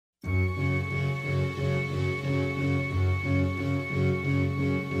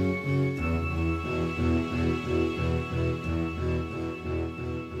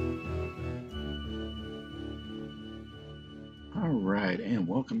Alright, and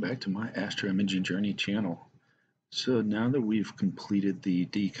welcome back to my Astro Imaging Journey channel. So now that we've completed the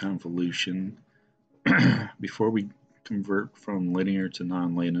deconvolution, before we convert from linear to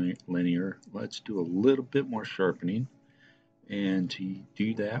non-linear, let's do a little bit more sharpening. And to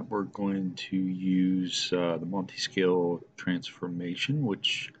do that, we're going to use the multi-scale transformation,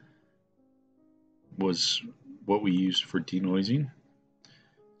 which was what we used for denoising.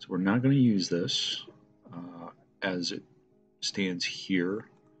 So we're not going to use this as it stands here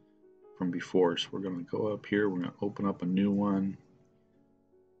from before. So we're going to go up here, we're going to open up a new one.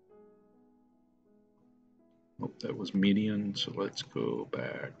 Oh, that was median, so let's go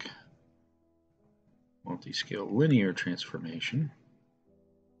back. Multi-scale linear transformation.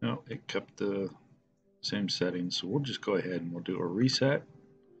 No, it kept the same settings, so we'll just go ahead and we'll do a reset.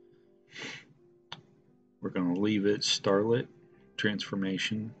 We're going to leave it starlit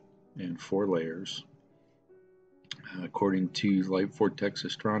transformation and 4 layers. According to Light Vortex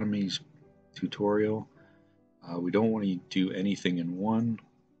Astronomy's tutorial, we don't want to do anything in 1,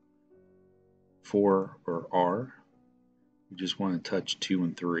 4, or R. We just want to touch 2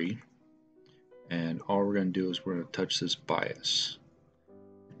 and 3. And all we're going to do is we're going to touch this bias.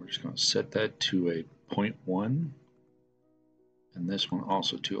 We're just going to set that to a 0.1, and this one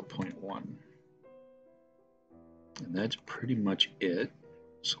also to a 0.1. And that's pretty much it.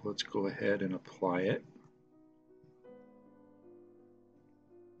 So let's go ahead and apply it.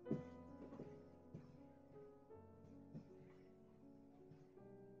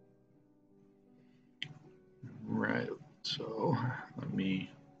 Right, so let me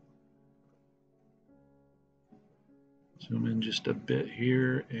zoom in just a bit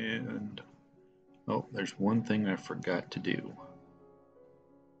here, and oh, there's one thing I forgot to do.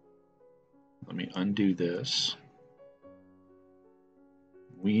 Let me undo this.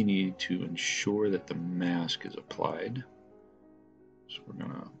 We need to ensure that the mask is applied. So we're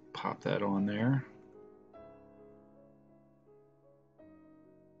going to pop that on there.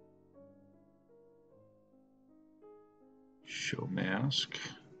 Show mask.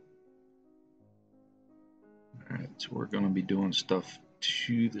 Alright, so we're going to be doing stuff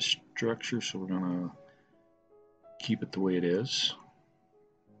to the structure, so we're going to keep it the way it is.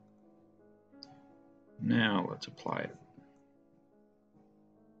 Now let's apply it.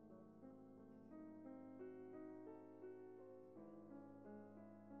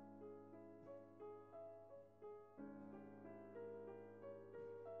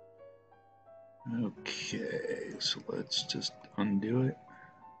 Okay, so let's just undo it.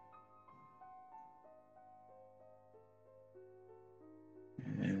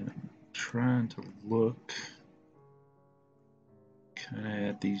 And I'm trying to look kind of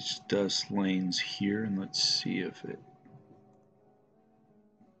at these dust lanes here, and let's see if it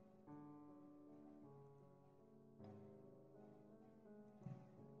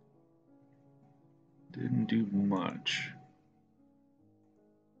didn't do much.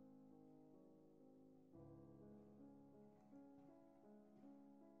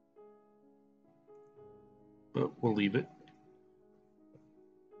 But we'll leave it.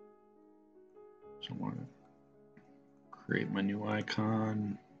 So I want to create my new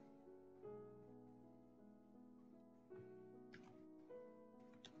icon.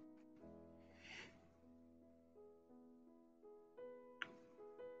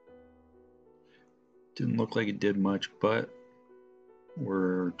 Didn't look like it did much, but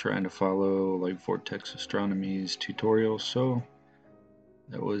we're trying to follow Light Vortex Astronomy's tutorial, so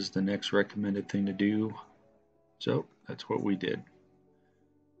that was the next recommended thing to do. So that's what we did.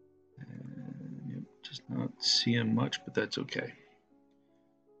 And, yep, just not seeing much, but that's okay.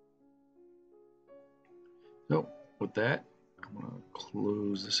 So with that, I'm going to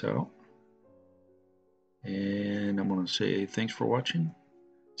close this out. And I'm going to say thanks for watching.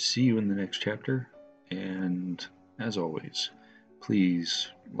 See you in the next chapter. And as always, please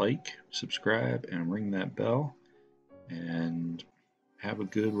like, subscribe, and ring that bell. And have a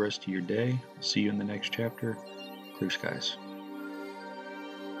good rest of your day. See you in the next chapter. Clear skies.